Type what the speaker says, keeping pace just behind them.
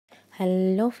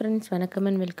Hello friends, வணக்கம்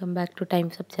and welcome back to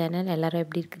times up channel. எல்லோரும்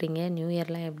எப்படி இருக்கிறீங்க? நியூ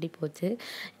இயர்லாம் எப்படி போச்சு?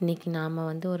 இன்றைக்கி நாம்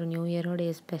ஒரு நியூ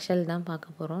இயரோடைய ஸ்பெஷல் தான்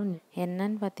பார்க்க போகிறோம்.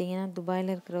 என்னன்னு பார்த்தீங்கன்னா,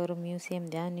 துபாயில் இருக்கிற ஒரு மியூசியம்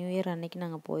தான். நியூ இயர் அன்னைக்கு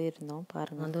நாங்கள் போயிருந்தோம்.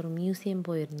 பாருங்கள், ஒரு மியூசியம்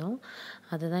போயிருந்தோம்.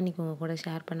 அதை தான் இன்றைக்கி உங்கள் கூட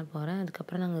ஷேர் பண்ண போகிறேன்.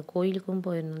 அதுக்கப்புறம் நாங்கள் கோயிலுக்கும்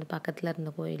போயிருந்தோம், பக்கத்தில்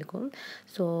இருந்த கோயிலுக்கும்.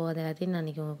 ஸோ அது எல்லாத்தையும் நான்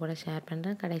இன்றைக்கி உங்கள் கூட ஷேர்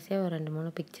பண்ணுறேன். கடைசியாக ஒரு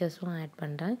 2-3 பிக்சர்ஸும் ஆட்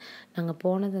பண்ணுறேன். நாங்கள்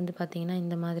போனது பார்த்திங்கன்னா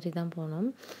இந்த மாதிரி தான் போனோம்.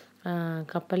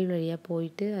 கப்பல் வழியாக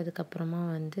போயிட்டு அதுக்கப்புறமா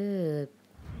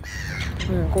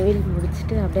கோயில்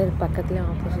முடிச்சுட்டு அப்படியே அது பக்கத்தில்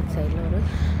ஆப்போசிட் சைடில் ஒரு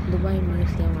துபாய்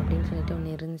மியூசியம் அப்படின்னு சொல்லிட்டு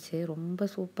ஒன்று இருந்துச்சு. ரொம்ப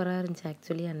சூப்பராக இருந்துச்சு.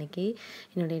 ஆக்சுவலி அன்றைக்கி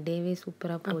என்னுடைய டேவே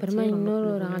சூப்பராக போச்சு. அப்புறமா இன்னொரு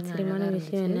ஆச்சரியமான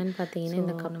விஷயம் என்னென்னு பார்த்தீங்கன்னா,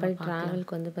 இந்த கப்பல்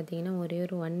ட்ராவலுக்கு பார்த்திங்கன்னா ஒரே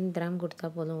ஒரு 1 திராம் கொடுத்தா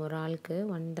போதும் ஒரு ஆளுக்கு.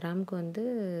 1 திராமுக்கு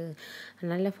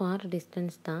நல்ல ஃபார்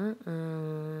டிஸ்டன்ஸ் தான்.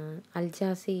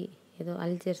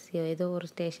 அல்ஜெர்சியோ ஏதோ ஒரு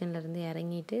ஸ்டேஷன்லேருந்து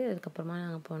இறங்கிட்டு அதுக்கப்புறமா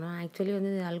நாங்கள் போனோம். ஆக்சுவலி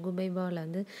அல்குபைபாவில்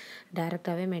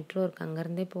டைரெக்டாகவே மெட்ரோ இருக்குது,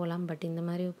 அங்கேருந்தே போகலாம். பட் இந்த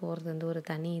மாதிரி போகிறது ஒரு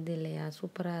தனி இது இல்லையா,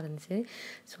 சூப்பராக இருந்துச்சு.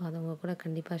 ஸோ அதை உங்க கூட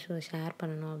கண்டிப்பாக ஷேர்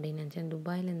பண்ணணும் அப்படின்னு நினச்சேன்.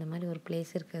 துபாயில் இந்த மாதிரி ஒரு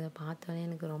பிளேஸ் இருக்குது, அதை பார்த்தோன்னே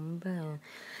எனக்கு ரொம்ப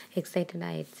எக்ஸைட்டட்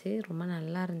ஆகிடுச்சு. ரொம்ப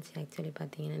நல்லா இருந்துச்சு. ஆக்சுவலி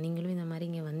பார்த்தீங்கன்னா, நீங்களும் இந்த மாதிரி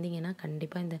இங்கே வந்தீங்கன்னா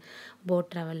கண்டிப்பாக இந்த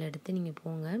போட் ட்ராவல் எடுத்து நீங்கள்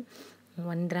போங்க.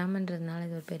 1 கிராம்ன்றதுனால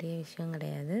இது ஒரு பெரிய விஷயம்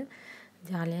கிடையாது.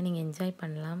 ஜாலியாக நீங்கள் என்ஜாய்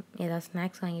பண்ணலாம். ஏதாவது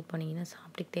ஸ்நாக்ஸ் வாங்கிட்டு போனீங்கன்னா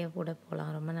சாப்பிட்டுக்கிட்டே கூட போகலாம்.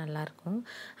 ரொம்ப நல்லாயிருக்கும்.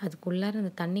 அதுக்குள்ளார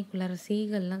அந்த தண்ணிக்குள்ளார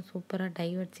சீகள்லாம் சூப்பராக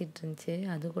டைவ் அடிச்சிட்டு இருந்துச்சு.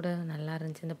 அது கூட நல்லா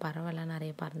இருந்துச்சு. இந்த பறவைலாம்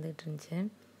நிறைய பறந்துகிட்டு இருந்துச்சு.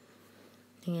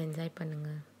 நீங்கள் என்ஜாய்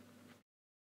பண்ணுங்கள்.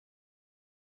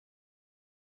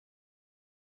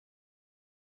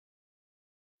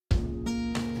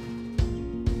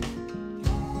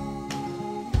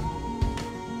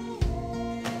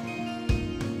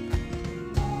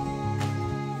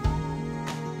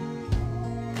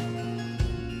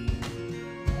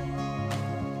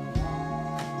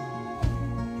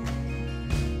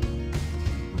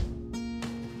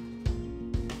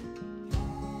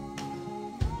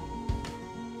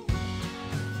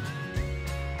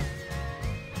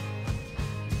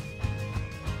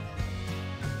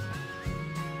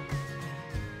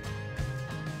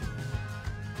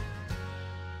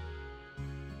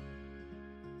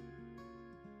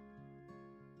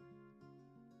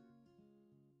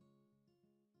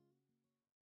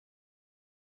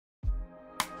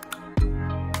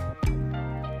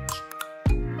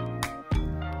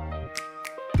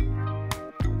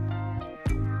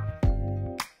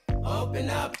 Open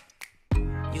up,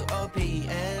 you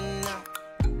OPN,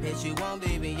 bitch you won't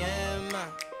baby Emma.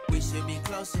 We should be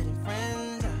closer than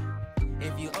friends,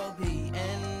 if you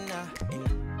OPN.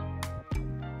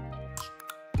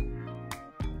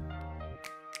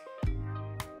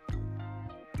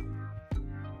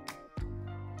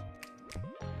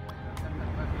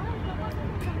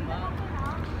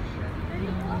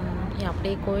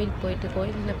 அப்படியே கோயில் போயிட்டு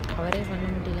கோயிலில் கவரே பண்ண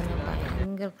முடியலங்க,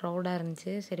 பயங்கர க்ரௌடாக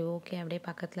இருந்துச்சு. சரி, ஓகே, அப்படியே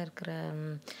பக்கத்தில் இருக்கிற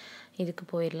இதுக்கு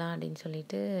போயிடலாம் அப்படின்னு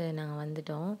சொல்லிட்டு நாங்கள்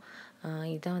வந்துட்டோம்.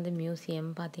 இதுதான்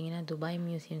மியூசியம். பார்த்தீங்கன்னா துபாய்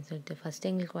மியூசியம்னு சொல்லிட்டு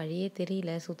ஃபஸ்ட்டு எங்களுக்கு வழியே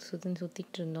தெரியல.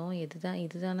 சுற்றிக்கிட்டு இருந்தோம்.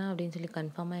 இதுதானா அப்படின்னு சொல்லி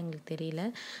கன்ஃபார்மாக எங்களுக்கு தெரியல.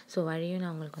 ஸோ வழியும்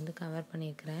நான் உங்களுக்கு கவர்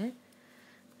பண்ணியிருக்கிறேன்.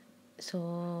 ஸோ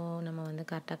நம்ம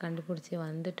கரெக்டாக கண்டுபிடிச்சி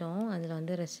வந்துட்டோம்.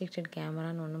 அதில் ரெஸ்ட்ரிக்டட்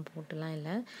கேமரான்னு ஒன்றும் போட்டுலாம்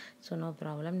இல்லை. ஸோ நோ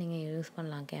ப்ராப்ளம், நீங்கள் யூஸ்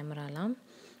பண்ணலாம் கேமராலாம்.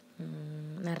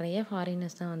 நிறைய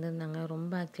ஃபாரினர்ஸ் தான் வந்திருந்தாங்க.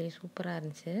 ரொம்ப ஆக்சுவலி சூப்பராக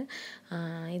இருந்துச்சு.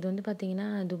 இது பார்த்திங்கன்னா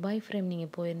துபாய் ஃப்ரேம்.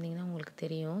 நீங்கள் போயிருந்தீங்கன்னா உங்களுக்கு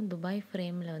தெரியும். துபாய்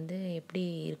ஃப்ரேமில் எப்படி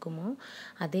இருக்குமோ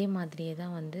அதே மாதிரியே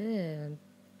தான்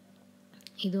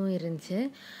இதுவும் இருந்துச்சு.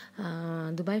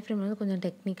 துபாய் ஃப்ரேம் கொஞ்சம்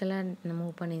டெக்னிக்கலாக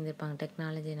மூவ் பண்ணியிருந்திருப்பாங்க.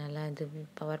 டெக்னாலஜி நல்லா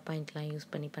பவர் பாயிண்ட்லாம்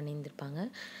யூஸ் பண்ணியிருந்திருப்பாங்க.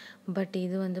 பட்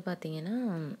இது பார்த்திங்கன்னா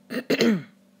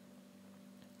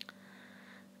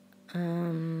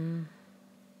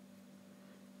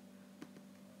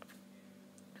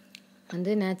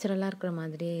நேச்சுரலாக இருக்கிற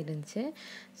மாதிரியே இருந்துச்சு.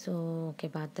 ஸோ ஓகே,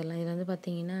 பார்த்துடலாம். இதில்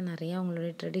பார்த்திங்கன்னா நிறையா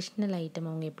அவங்களுடைய ட்ரெடிஷ்னல் ஐட்டம்,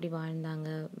 அவங்க எப்படி வாழ்ந்தாங்க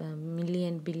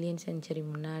பில்லியன் சென்ச்சுரி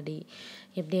முன்னாடி,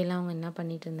 எப்படியெல்லாம் அவங்க என்ன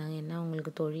பண்ணிகிட்டு இருந்தாங்க, என்ன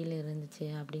அவங்களுக்கு தொழில் இருந்துச்சு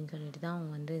அப்படின்னு சொல்லிட்டு தான்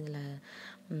அவங்க இதில்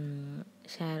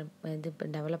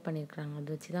டெவலப் பண்ணியிருக்கிறாங்க.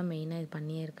 அதை வச்சு தான் மெயினாக இது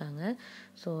பண்ணியே இருக்காங்க.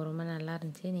 ஸோ ரொம்ப நல்லா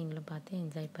இருந்துச்சு. நீங்களும் பார்த்து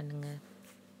என்ஜாய் பண்ணுங்கள்.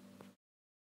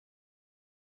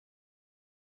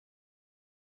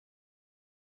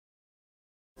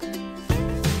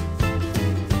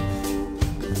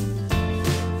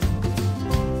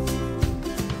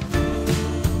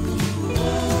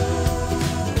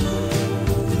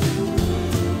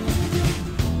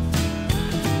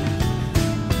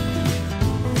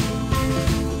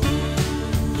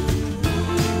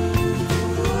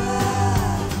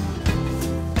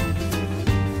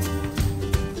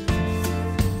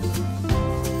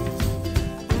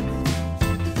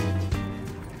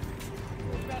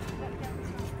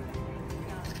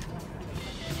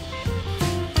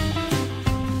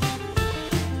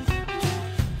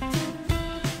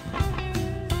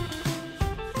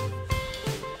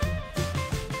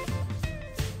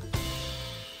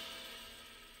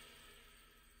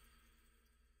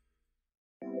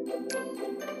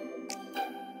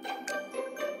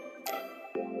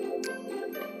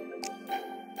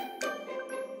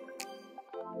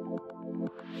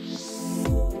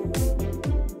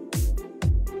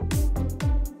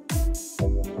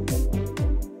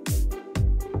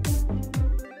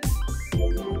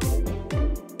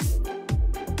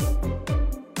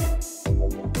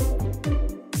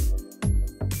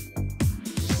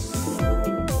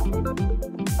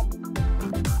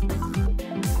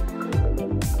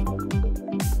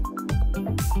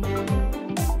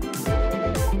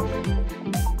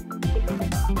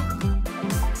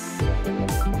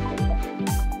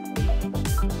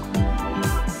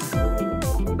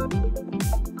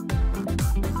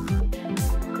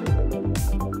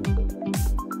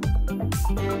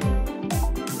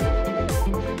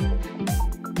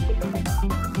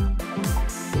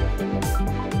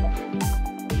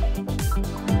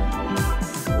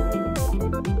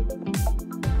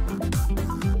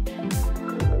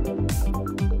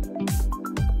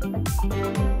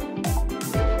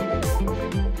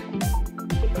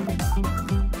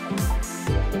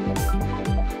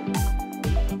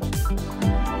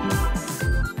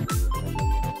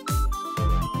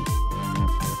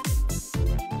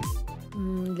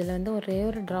 இதில் வந்து ஒரே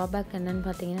ஒரு ட்ராபேக் என்னென்னு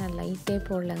பார்த்தீங்கன்னா லைட்டே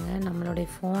போடலைங்க. நம்மளுடைய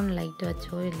ஃபோன் லைட்டு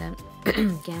வச்சோ இல்லை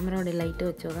கேமராவுடைய லைட்டு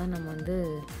வச்சோ தான் நம்ம வந்து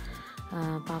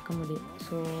பார்க்க முடியும்.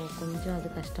 ஸோ கொஞ்சம் அது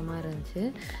கஷ்டமாக இருந்துச்சு.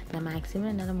 நான் மேக்ஸிமம்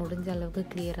என்னால் முடிஞ்ச அளவுக்கு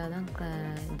கிளியராக தான்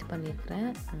இது பண்ணியிருக்கிறேன்,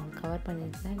 கவர்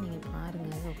பண்ணியிருக்கிறேன். நீங்கள்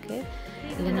பாருங்கள். ஓகே,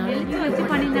 இல்லைனாலும்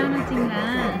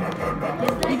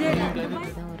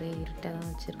தான் ஒரே இருட்டாக தான்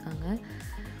வச்சுருக்காங்க.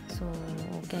 ஸோ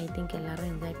ஓகே, ஐ திங்க்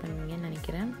எல்லோரும் என்ஜாய் பண்ணுவீங்கன்னு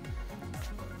நினைக்கிறேன்.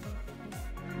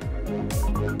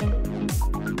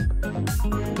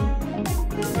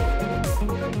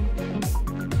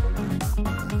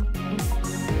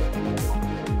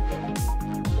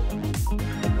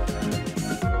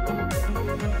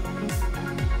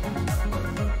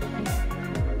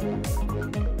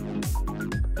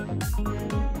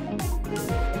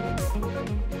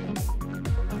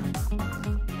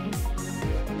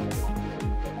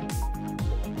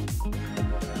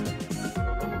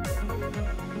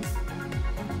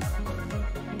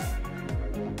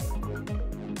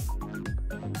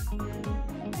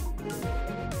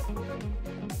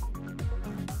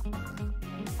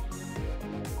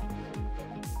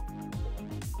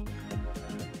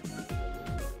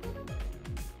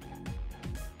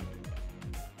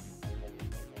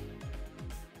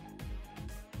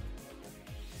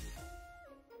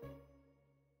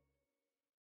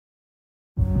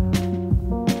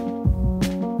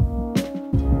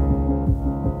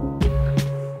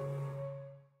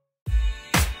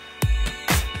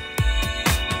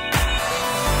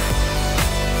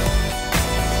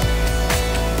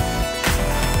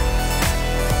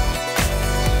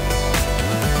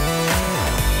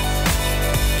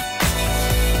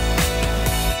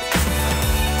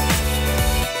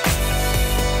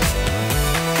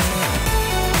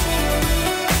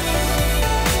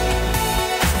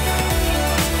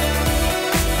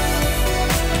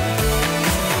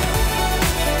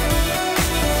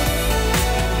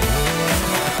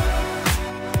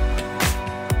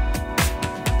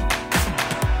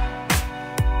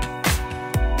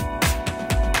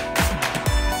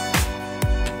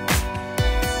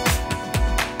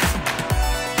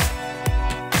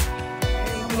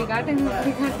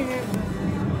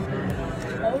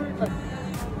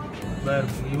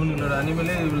 இவங்களோட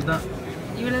அனிமலே இவ்வளவுதான்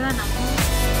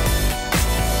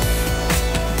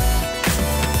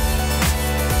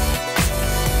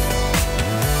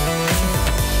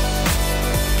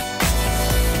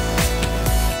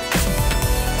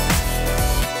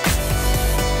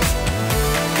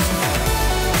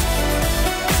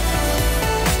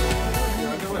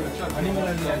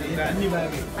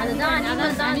நம்ம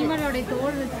அனிமலோட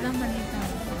தோல் வச்சு தான் பண்ணிருக்காங்க.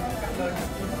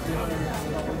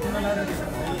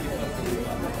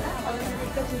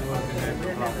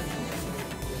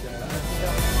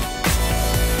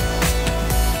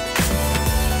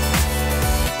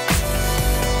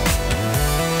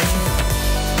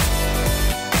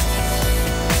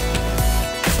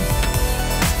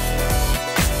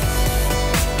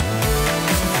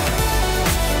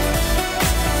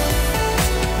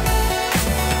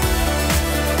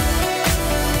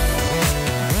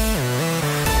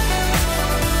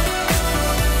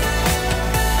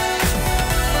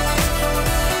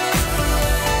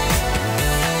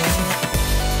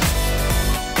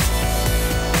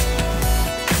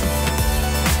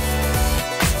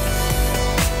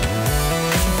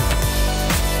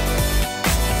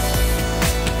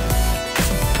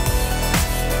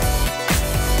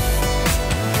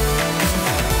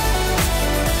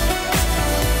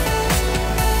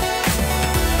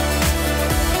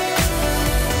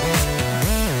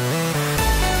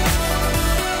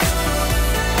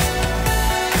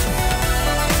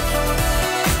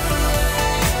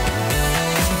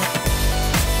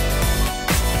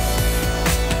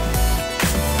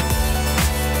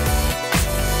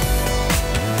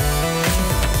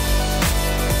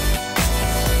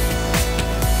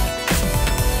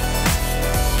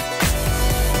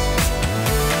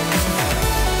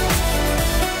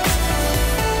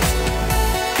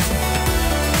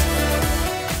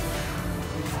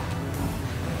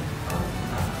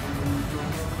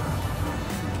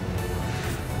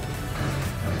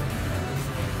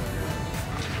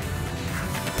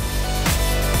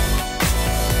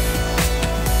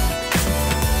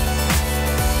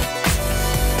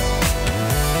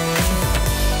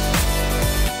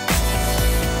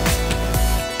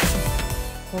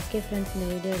 ஓகே ஃப்ரெண்ட்ஸ், இந்த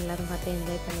வீடியோ எல்லோரும் பார்த்து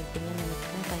என்ஜாய் பண்ணியிருப்பீங்கன்னு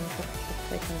நினைக்கிறேன். டைம்ஸ் அப்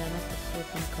சப்ஸ்கிரைப் பண்ணலன்னா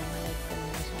சப்ஸ்கிரைப் பண்ணிக்கோங்க, லைக்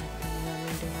பண்ணுங்கள், ஷேர் பண்ணுங்கள்.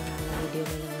 மீண்டும் ஒரு நல்ல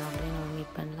வீடியோவில் உங்களை நம்ம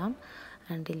மீட் பண்ணலாம்.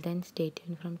 Until then, stay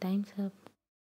tuned from Times Up.